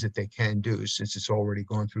the things that they can do, since it's already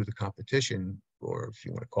gone through the competition, or if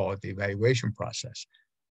you want to call it the evaluation process,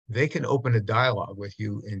 they can open a dialogue with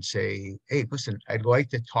you and say, hey, listen, I'd like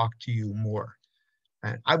to talk to you more.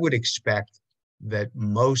 And I would expect that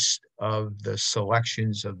most of the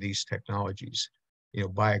selections of these technologies,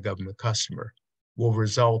 by a government customer will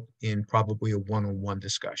result in probably a one-on-one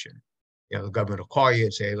discussion. The government will call you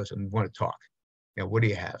and say, hey, listen, we want to talk. What do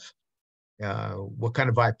you have? What kind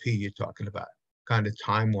of IP are you talking about? What kind of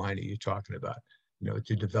timeline are you talking about?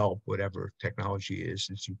 To develop whatever technology is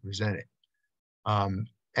that you present it. And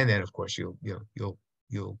then, of course,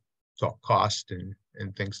 you'll talk cost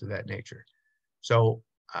and things of that nature. So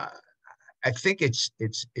I think it's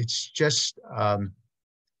just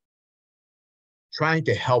trying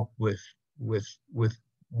to help with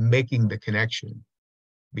making the connection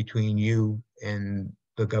between you and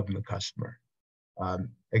the government customer.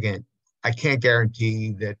 Again, I can't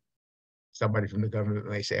guarantee that somebody from the government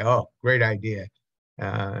may say, oh, great idea.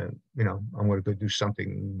 I'm going to go do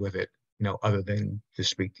something with it, other than to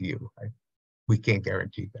speak to you. We can't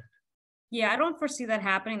guarantee that. Yeah, I don't foresee that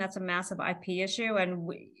happening. That's a massive IP issue. And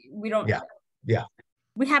we don't. Yeah.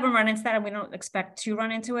 We haven't run into that, and we don't expect to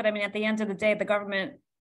run into it. I mean, at the end of the day, the government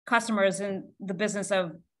customer is in the business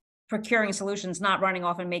of procuring solutions, not running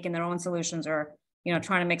off and making their own solutions or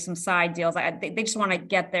trying to make some side deals. They just want to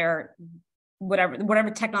get their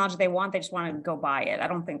whatever technology they want. They just want to go buy it. I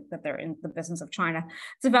don't think that they're in the business of trying to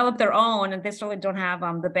develop their own, and they certainly don't have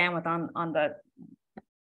the bandwidth on the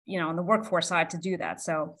on the workforce side to do that.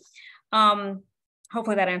 So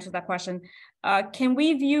hopefully that answers that question. Can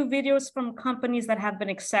we view videos from companies that have been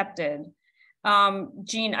accepted?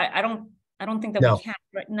 Jean, I don't think that we can.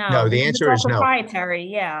 No, the answer is no. Proprietary,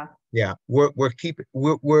 yeah. Yeah, we're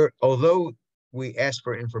although we ask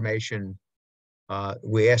for information,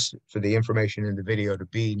 we ask for the information in the video to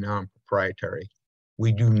be non-proprietary.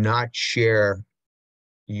 We do not share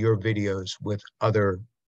your videos with other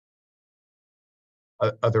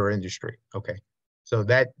industry. Okay, so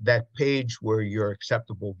that page where your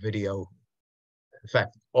acceptable video, in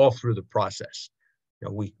fact, all through the process,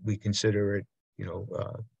 we consider it,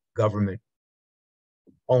 government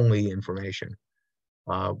only information.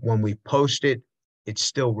 When we post it, it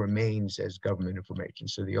still remains as government information.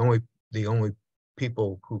 So the only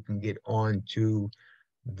people who can get on to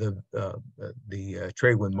the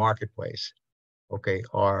Tradewind Marketplace, okay,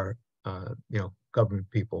 are government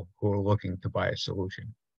people who are looking to buy a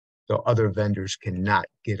solution. So other vendors cannot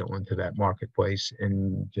get onto that marketplace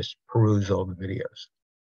and just peruse all the videos.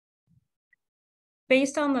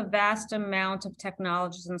 Based on the vast amount of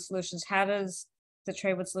technologies and solutions, how does the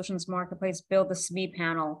Tradewind Solutions Marketplace build the SME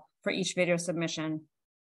panel for each video submission?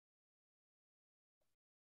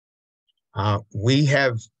 We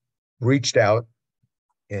have reached out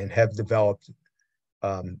and have developed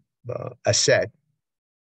a set,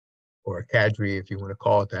 or a cadre, if you want to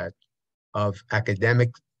call it that, of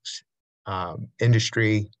academics,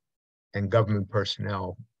 industry, and government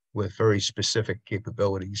personnel with very specific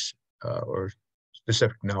capabilities or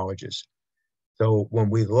specific knowledges. So when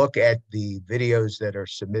we look at the videos that are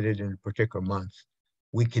submitted in a particular month,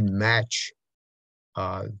 we can match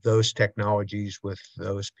those technologies with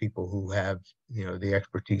those people who have, the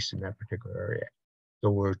expertise in that particular area.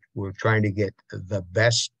 So we're trying to get the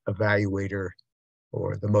best evaluator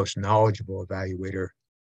or the most knowledgeable evaluator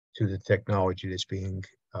to the technology that's being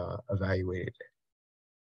evaluated.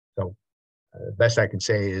 So the best I can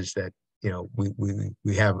say is that,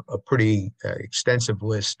 we have a pretty extensive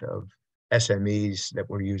list of SMEs that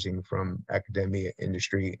we're using from academia,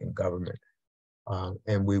 industry, and government.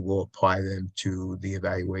 And we will apply them to the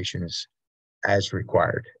evaluations as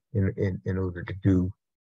required in order to do,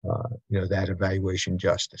 that evaluation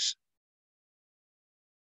justice.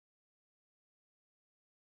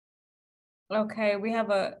 Okay, we have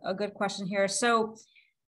a good question here. So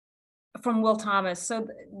from Will Thomas. So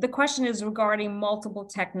the question is regarding multiple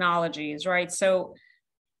technologies, right? So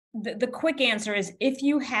the quick answer is, if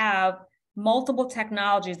you have multiple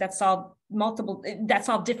technologies that solve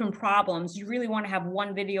different problems, you really want to have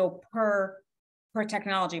one video per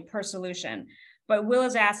technology, per solution. But Will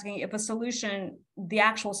is asking if a solution, the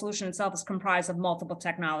actual solution itself, is comprised of multiple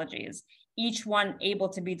technologies, each one able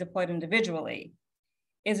to be deployed individually.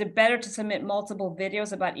 Is it better to submit multiple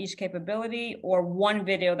videos about each capability, or one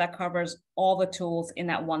video that covers all the tools in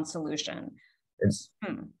that one solution?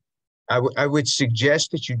 I would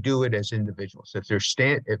suggest that you do it as individuals. If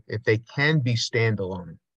if they can be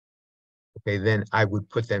standalone, okay, then I would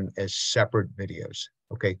put them as separate videos.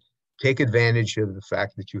 Okay, take advantage of the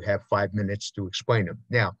fact that you have 5 minutes to explain them.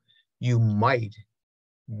 Now, you might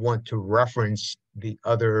want to reference the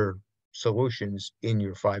other solutions in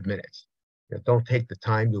your 5 minutes. Don't take the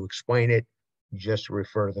time to explain it. Just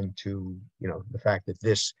refer them to, the fact that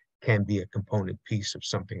this can be a component piece of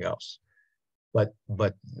something else. But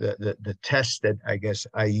the test that I guess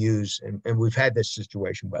I use, and we've had this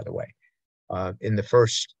situation, by the way, in the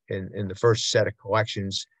first set of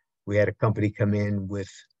collections, we had a company come in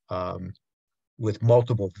with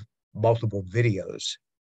multiple videos,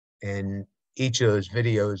 and each of those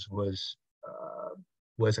videos was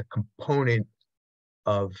a component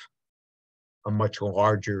of a much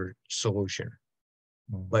larger solution,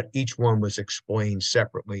 but each one was explained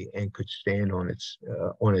separately and could stand on its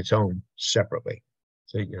own separately.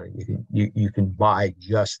 So you can buy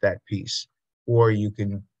just that piece, or you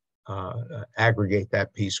can aggregate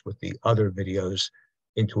that piece with the other videos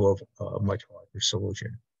into a much larger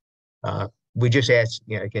solution. We just ask,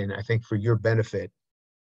 again, I think for your benefit,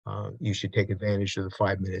 you should take advantage of the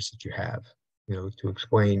 5 minutes that you have, to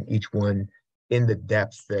explain each one in the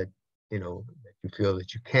depth that that you feel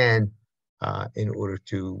that you can, in order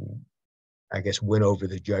to, I guess, win over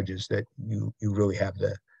the judges that you really have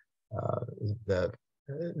the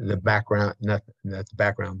background, not the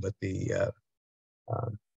background, but the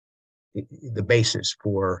basis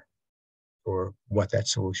for what that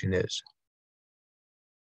solution is.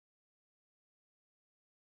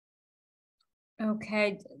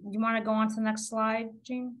 Okay, you want to go on to the next slide,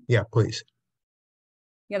 Gene? Yeah, please.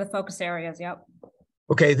 Yeah, the focus areas. Yep.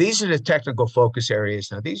 Okay, these are the technical focus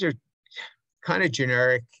areas. Now, these are kind of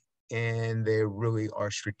generic, and they really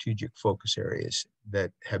are strategic focus areas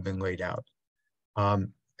that have been laid out.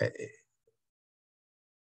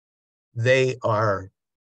 They're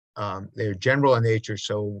general in nature,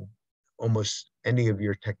 so almost any of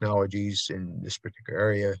your technologies in this particular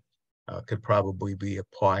area could probably be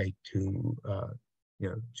applied to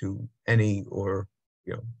to any, or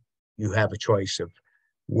you have a choice of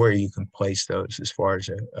where you can place those as far as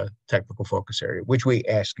a technical focus area, which we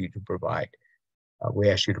ask you to provide. We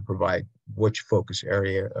ask you to provide which focus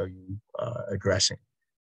area are you addressing.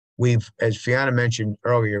 As Fiona mentioned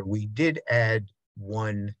earlier, we did add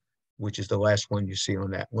one, which is the last one you see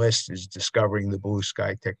on that list, is discovering the blue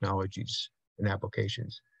sky technologies and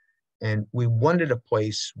applications. And we wanted a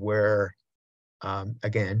place where,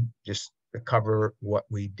 again, just to cover what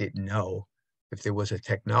we didn't know, if there was a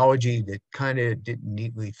technology that kind of didn't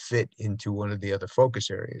neatly fit into one of the other focus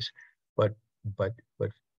areas, but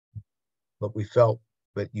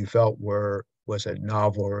you felt was a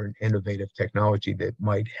novel or an innovative technology that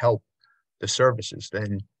might help the services,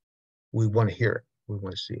 then we want to hear it. We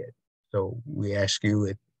want to see it. So we ask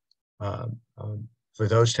you for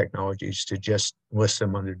those technologies to just list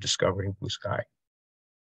them under Discovering Blue Sky.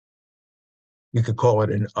 You could call it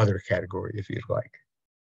an other category if you'd like.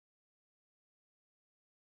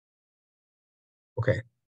 Okay,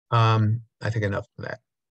 I think enough of that.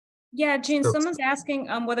 Yeah, Gene, someone's asking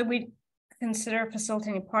whether we consider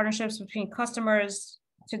facilitating partnerships between customers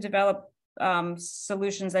to develop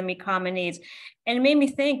solutions that meet common needs. And it made me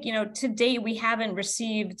think, to date, we haven't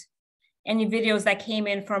received any videos that came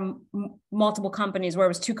in from multiple companies where it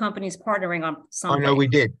was two companies partnering on something. Oh, no, we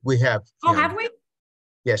did. We have. Oh, have we?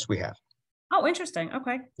 Yes, we have. Oh, interesting.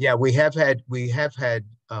 Okay. Yeah, we have had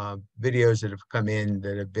videos that have come in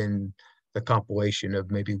that have been the compilation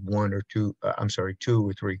of maybe two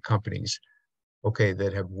or three companies, okay,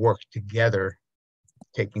 that have worked together,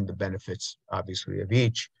 taking the benefits, obviously, of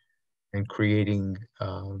each and creating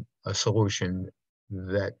a solution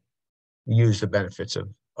that use the benefits of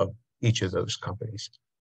each of those companies.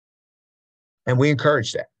 And we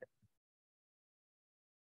encourage that.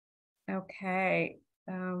 Okay.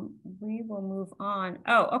 We will move on.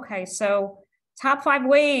 Oh, okay. So top 5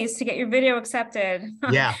 ways to get your video accepted.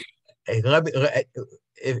 Yeah. Hey,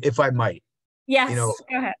 if I might. Yes, go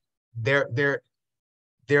ahead.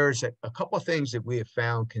 There's a couple of things that we have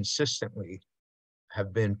found consistently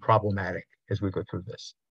have been problematic as we go through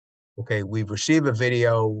this. Okay, we've received a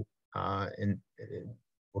video and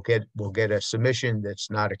we'll get a submission that's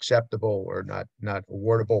not acceptable or not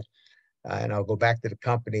awardable. And I'll go back to the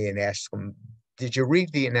company and ask them, did you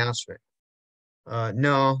read the announcement?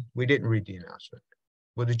 No, we didn't read the announcement.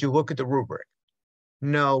 Well, did you look at the rubric?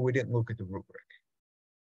 No, we didn't look at the rubric.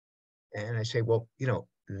 And I say, well,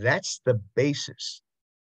 that's the basis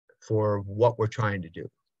for what we're trying to do.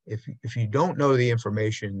 If you don't know the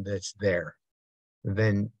information that's there,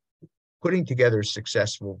 then putting together a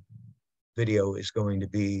successful video is going to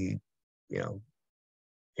be,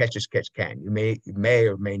 catch as catch can. You may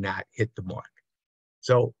or may not hit the mark.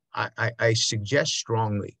 So I suggest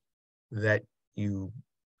strongly that you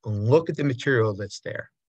look at the material that's there.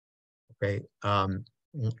 Okay,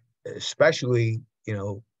 especially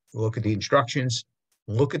look at the instructions,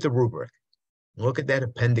 look at the rubric, look at that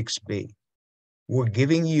Appendix B. We're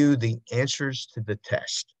giving you the answers to the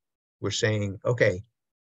test. We're saying, okay,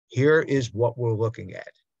 here is what we're looking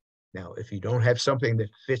at. Now, if you don't have something that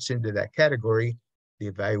fits into that category,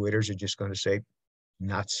 the evaluators are just going to say,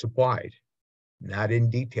 not supplied, not in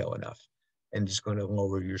detail enough, and it's going to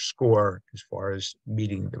lower your score as far as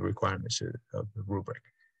meeting the requirements of the rubric.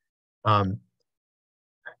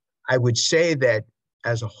 I would say that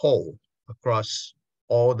as a whole, across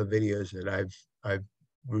all the videos that I've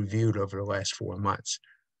reviewed over the last 4 months,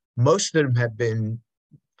 most of them have been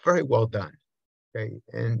very well done. Okay,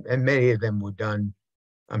 and many of them were done,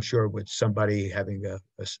 I'm sure, with somebody having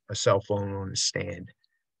a cell phone on a stand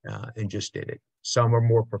and just did it. Some are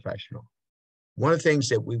more professional. One of the things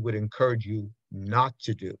that we would encourage you not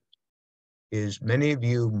to do is many of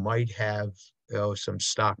you might have some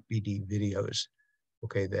stock BD videos,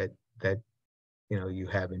 okay, that you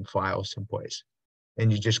have in files someplace,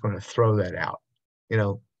 and you're just going to throw that out,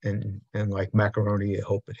 and like macaroni, you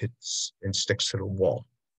hope it hits and sticks to the wall.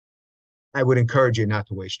 I would encourage you not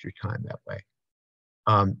to waste your time that way.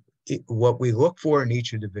 What we look for in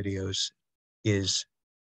each of the videos is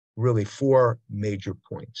really 4 major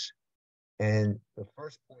points. And the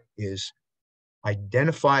first point is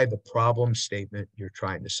identify the problem statement you're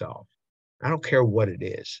trying to solve. I don't care what it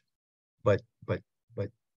is, but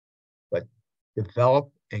develop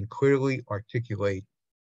and clearly articulate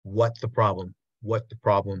what the problem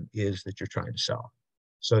is that you're trying to solve,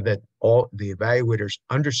 so that all the evaluators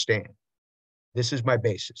understand, this is my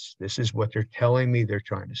basis. This is what they're telling me they're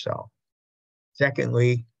trying to solve.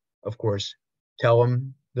 Secondly, of course, tell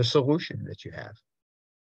them the solution that you have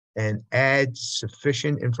and add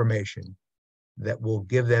sufficient information that will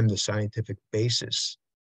give them the scientific basis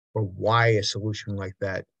for why a solution like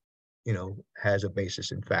that, has a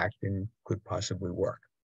basis in fact and could possibly work.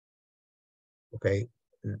 Okay,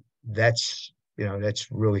 that's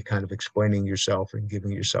really kind of explaining yourself and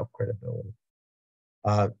giving yourself credibility.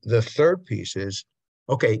 The third piece is,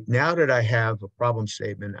 okay, now that I have a problem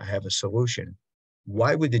statement, I have a solution,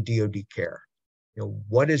 why would the DoD care?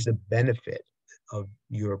 What is the benefit of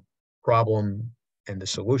your problem and the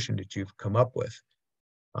solution that you've come up with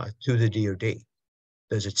to the DoD?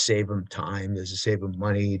 Does it save them time? Does it save them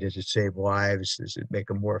money? Does it save lives? Does it make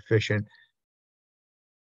them more efficient?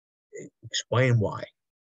 Explain why.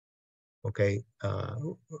 Okay,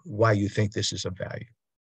 why you think this is of value.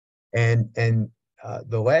 And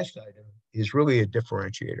the last item is really a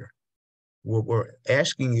differentiator. What we're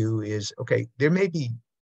asking you is, okay, there may be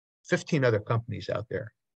 15 other companies out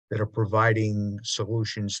there that are providing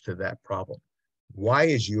solutions to that problem. Why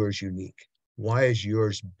is yours unique? Why is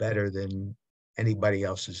yours better than anybody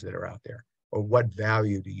else's that are out there? Or what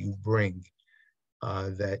value do you bring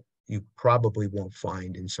that you probably won't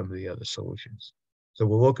find in some of the other solutions? So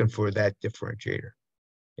we're looking for that differentiator.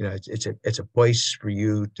 It's a place for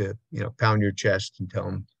you to, pound your chest and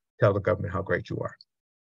tell the government how great you are.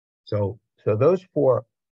 So those four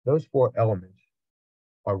elements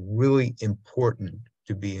are really important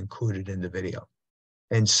to be included in the video.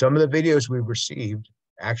 And some of the videos we've received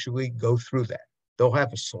actually go through that. They'll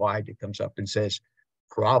have a slide that comes up and says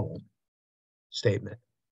problem statement,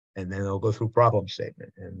 and then they'll go through problem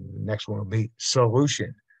statement, and the next one will be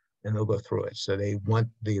solution, and they'll go through it. So they want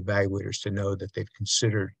the evaluators to know that they've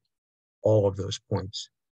considered all of those points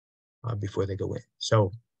before they go in.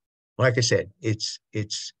 So like I said, it's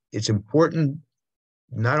important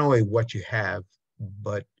not only what you have,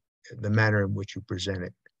 but the manner in which you present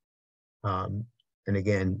it. And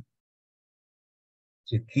again,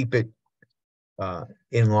 to keep it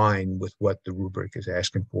in line with what the rubric is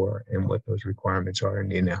asking for and what those requirements are in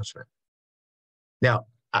the announcement. Now,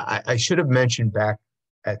 I should have mentioned back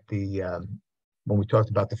at the when we talked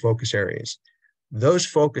about the focus areas, those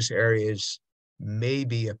focus areas may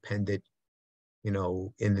be appended, you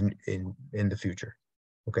know, in the future.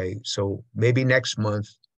 Okay, so maybe next month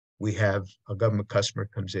we have a government customer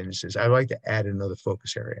comes in and says, I'd like to add another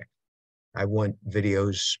focus area. I want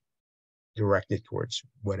videos directed towards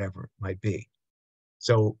whatever it might be.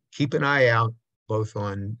 So keep an eye out both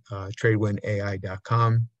on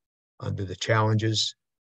tradewindai.com under the challenges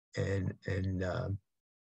and in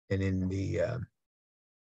the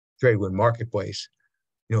Tradewind Marketplace,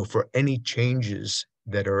 you know, for any changes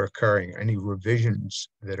that are occurring, any revisions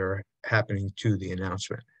that are happening to the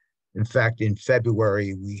announcement. In fact, in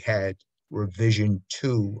February, we had revision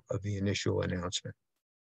 2 of the initial announcement,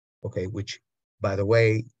 okay, which, by the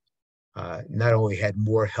way, not only had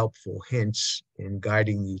more helpful hints in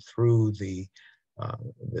guiding you through the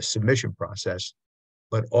submission process,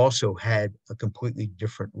 but also had a completely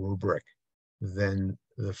different rubric than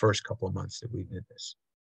the first couple of months that we did this.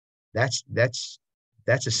 That's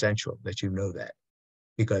essential that you know that,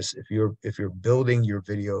 because if you're building your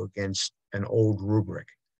video against an old rubric,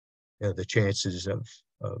 you know, the chances of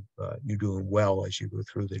you doing well as you go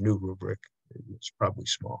through the new rubric is probably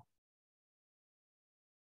small.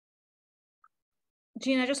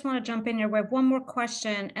 Jean, I just want to jump in here. We have one more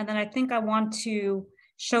question, and then I think I want to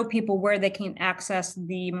show people where they can access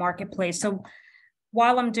the marketplace. So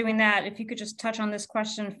while I'm doing that, if you could just touch on this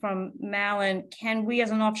question from Malin, can we as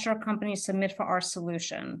an offshore company submit for our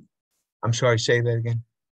solution? I'm sorry, say that again.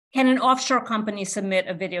 Can an offshore company submit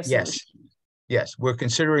a video solution? Yes, we're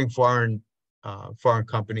considering foreign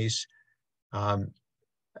companies.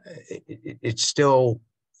 It's still,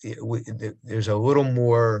 there's a little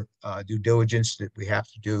more due diligence that we have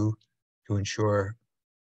to do to ensure,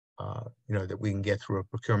 you know, that we can get through a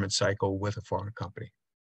procurement cycle with a foreign company.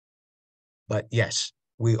 But yes,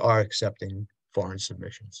 we are accepting foreign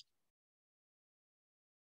submissions.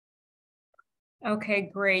 Okay,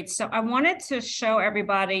 great. So I wanted to show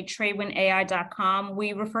everybody tradewindai.com.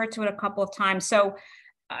 We referred to it a couple of times. So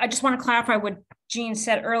I just want to clarify what Jean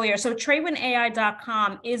said earlier. So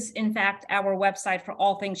tradewindai.com is in fact our website for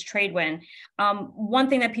all things Tradewind. One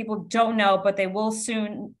thing that people don't know, but they will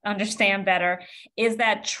soon understand better, is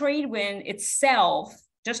that Tradewind itself,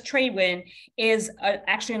 just Tradewind, is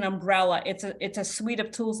actually an umbrella. It's a suite of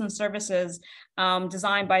tools and services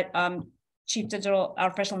designed by Chief Digital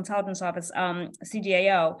Artificial Intelligence Office,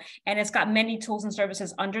 CDAO, and it's got many tools and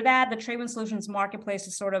services under that. The Tradewind Solutions Marketplace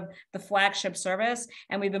is sort of the flagship service,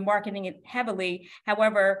 and we've been marketing it heavily.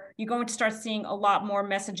 However, you're going to start seeing a lot more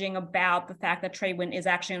messaging about the fact that Tradewind is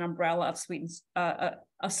actually an umbrella of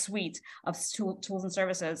a suite of tools and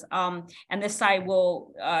services. And this site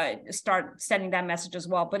will start sending that message as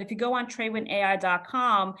well. But if you go on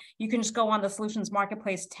tradewindai.com, you can just go on the Solutions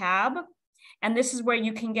Marketplace tab. And this is where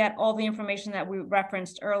you can get all the information that we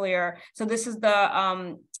referenced earlier. So this is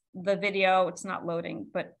the video. It's not loading,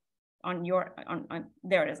 but on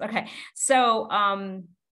there it is. Okay. So are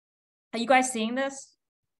you guys seeing this?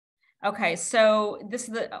 Okay, so this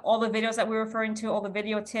is all the videos that we're referring to, all the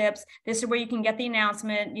video tips. This is where you can get the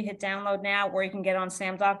announcement. You hit download now, or you can get on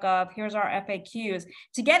sam.gov. Here's our FAQs.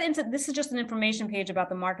 To get into, this is just an information page about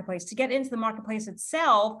the marketplace. To get into the marketplace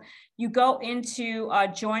itself, you go into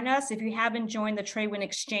join us. If you haven't joined the Tradewind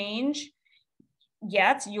Exchange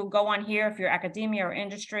yet, you'll go on here if you're academia or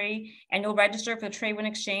industry, and you'll register for the Tradewind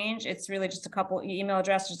Exchange. It's really just a couple email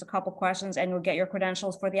addresses, just a couple questions, and you'll get your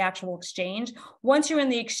credentials for the actual exchange. Once you're in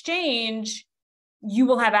the exchange, you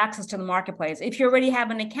will have access to the marketplace. If you already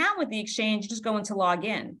have an account with the exchange, you just go into log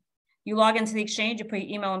in. You log into the exchange, you put your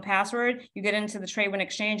email and password, you get into the Tradewind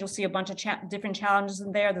Exchange, you'll see a bunch of different challenges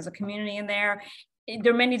in there. There's a community in there.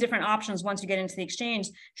 There are many different options once you get into the exchange.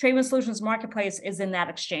 Tradewind Solutions Marketplace is in that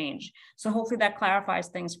exchange. So hopefully that clarifies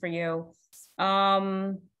things for you.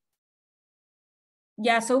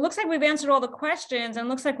 Yeah, so it looks like we've answered all the questions and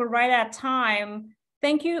looks like we're right at time.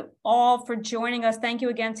 Thank you all for joining us. Thank you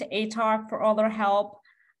again to ATARC for all their help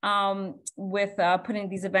with putting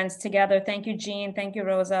these events together. Thank you, Jean. Thank you,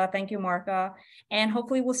 Rosa. Thank you, Marka. And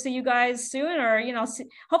hopefully we'll see you guys soon, or, you know,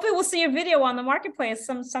 hopefully we'll see a video on the marketplace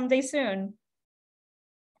someday soon.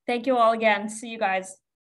 Thank you all again. See you guys.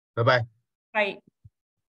 Bye-bye. Bye.